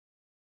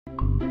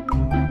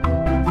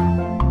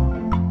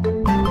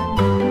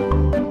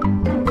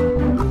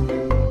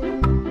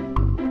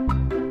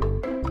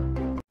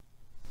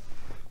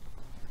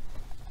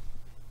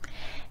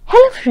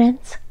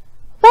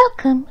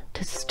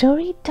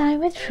Story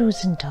Time with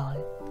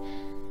Frozendoll.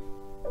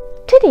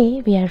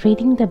 Today we are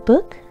reading the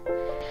book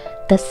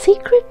The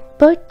Secret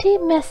Birthday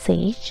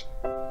Message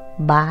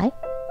by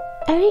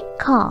Eric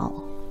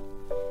Carle.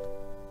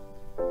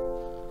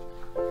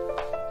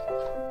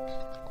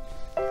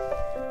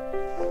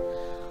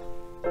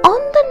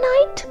 On the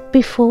night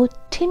before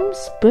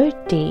Tim's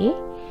birthday,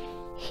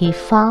 he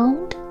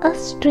found a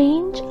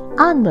strange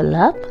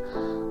envelope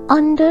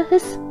under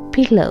his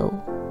pillow.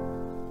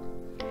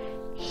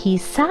 He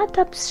sat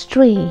up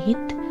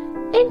straight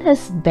in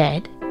his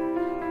bed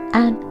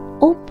and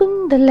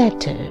opened the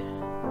letter.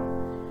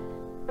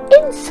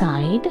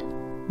 Inside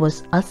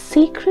was a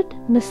secret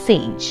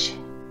message,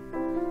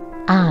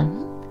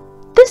 and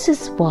this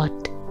is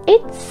what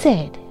it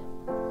said.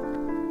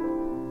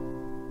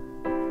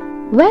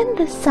 When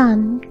the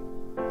sun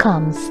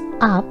comes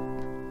up,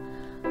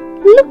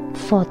 look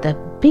for the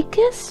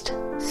biggest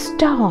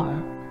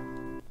star.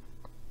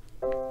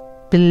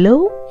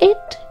 Below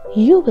it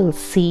you will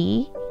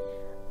see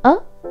a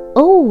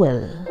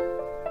oval.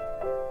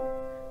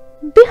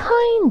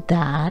 Behind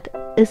that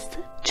is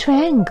the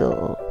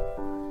triangle.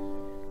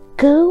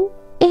 Go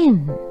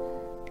in.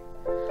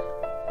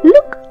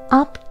 Look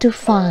up to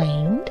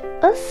find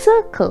a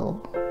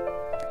circle.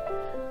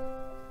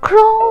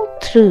 Crawl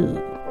through.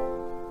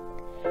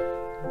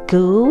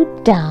 Go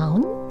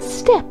down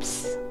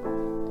steps.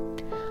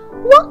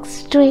 Walk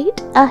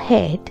straight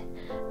ahead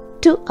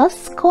to a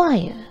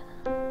square.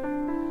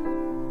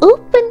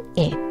 Open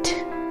it.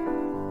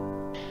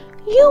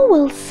 You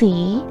will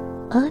see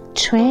a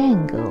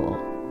triangle.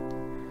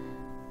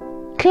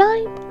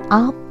 Climb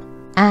up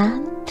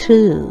and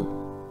through.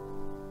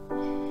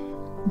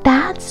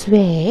 That's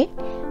where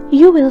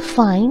you will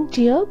find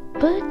your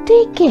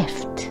birthday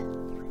gift.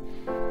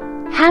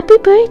 Happy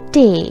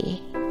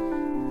birthday!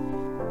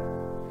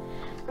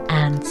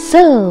 And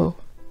so,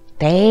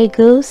 there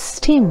goes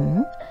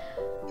Tim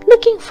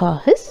looking for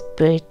his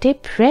birthday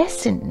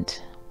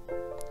present.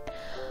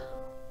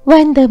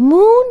 When the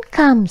moon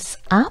comes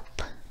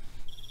up,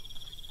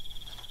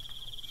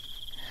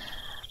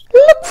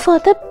 look for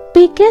the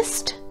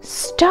biggest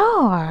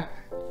star.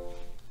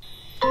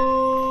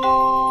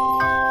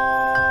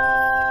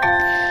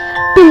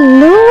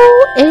 Below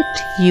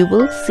it you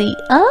will see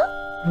a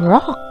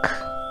rock.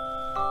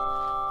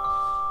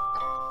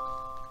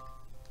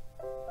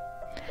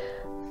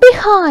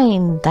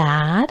 Behind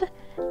that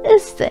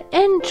is the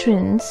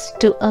entrance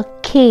to a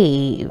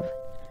cave.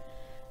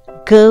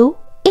 Go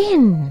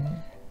in.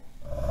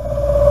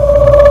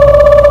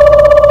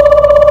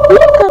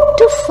 Look up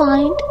to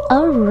find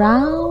a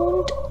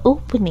round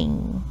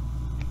opening.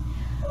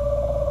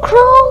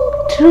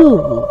 Crawl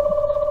through.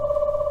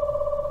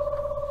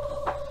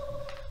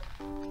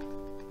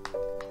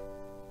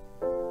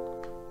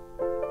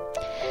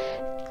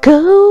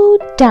 Go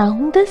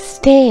down the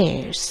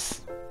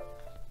stairs.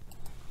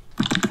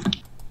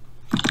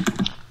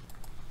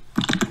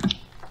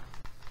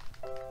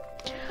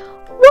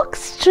 Walk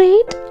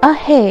straight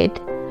ahead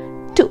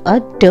to a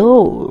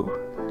door.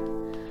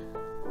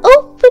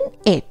 Open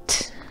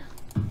it.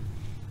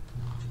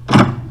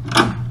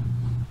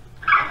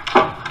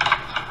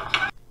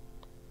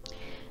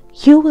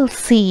 You will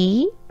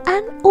see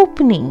an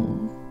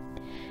opening.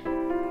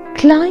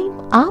 Climb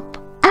up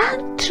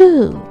and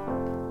through.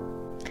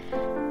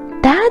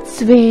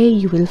 That's where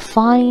you will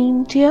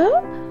find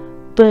your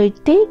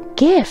birthday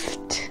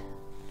gift.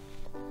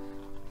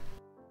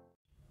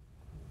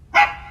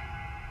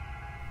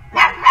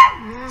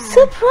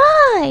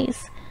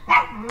 Surprise!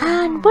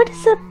 And what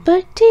is a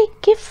birthday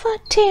gift for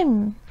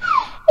Tim?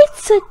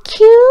 It's a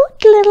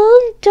cute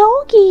little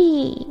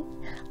doggy,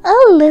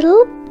 a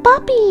little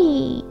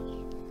puppy.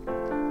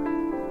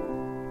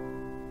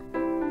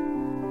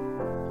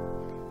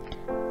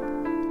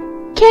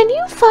 Can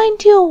you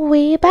find your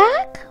way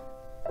back?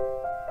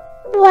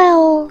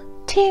 Well,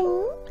 Tim,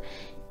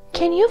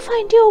 can you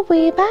find your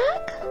way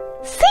back?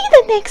 See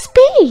the next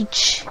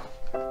page.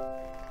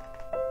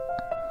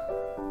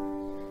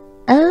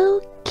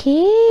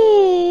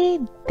 Okay,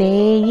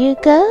 there you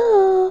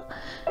go.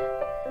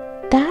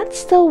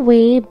 That's the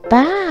way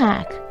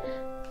back.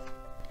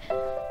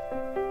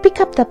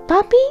 Pick up the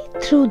puppy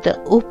through the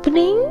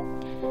opening,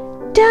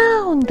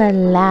 down the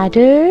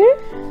ladder,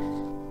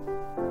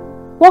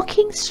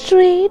 walking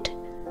straight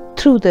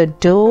through the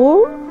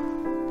door,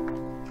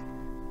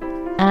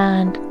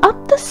 and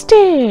up the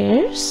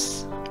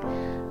stairs,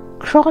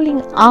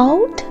 crawling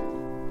out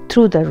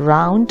through the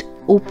round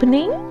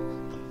opening,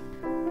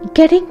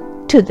 getting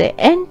to the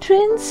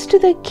entrance to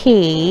the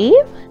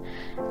cave,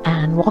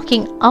 and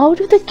walking out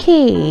of the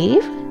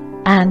cave,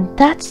 and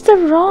that's the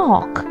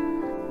rock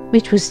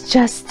which was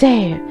just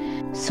there.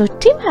 So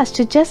Tim has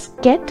to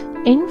just get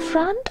in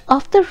front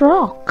of the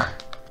rock.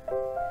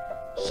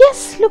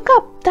 Yes, look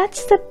up,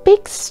 that's the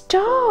big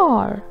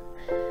star.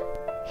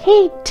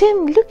 Hey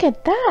Tim, look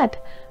at that.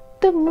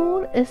 The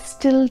moon is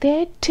still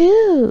there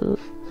too.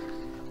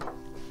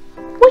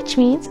 Which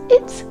means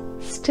it's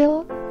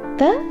still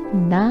the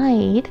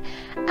night,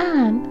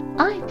 and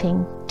I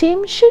think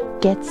Tim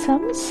should get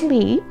some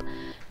sleep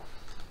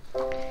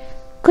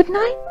Good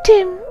night,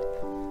 Tim.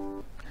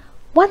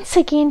 Once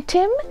again,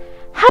 Tim,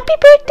 happy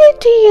birthday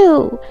to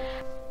you.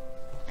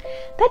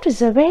 That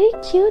was a very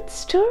cute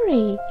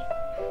story.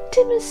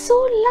 Tim is so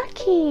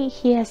lucky.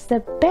 He has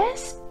the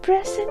best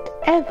present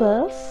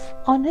ever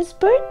on his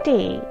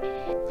birthday.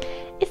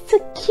 It's a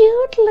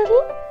cute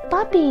little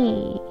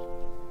puppy.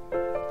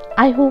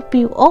 I hope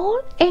you all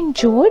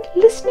enjoyed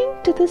listening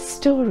to this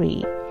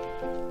story.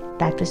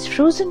 That was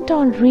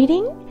Frozendoll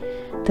reading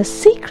The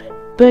Secret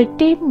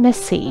Birthday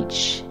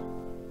Message.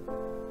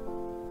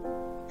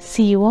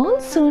 See you all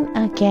soon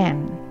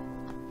again.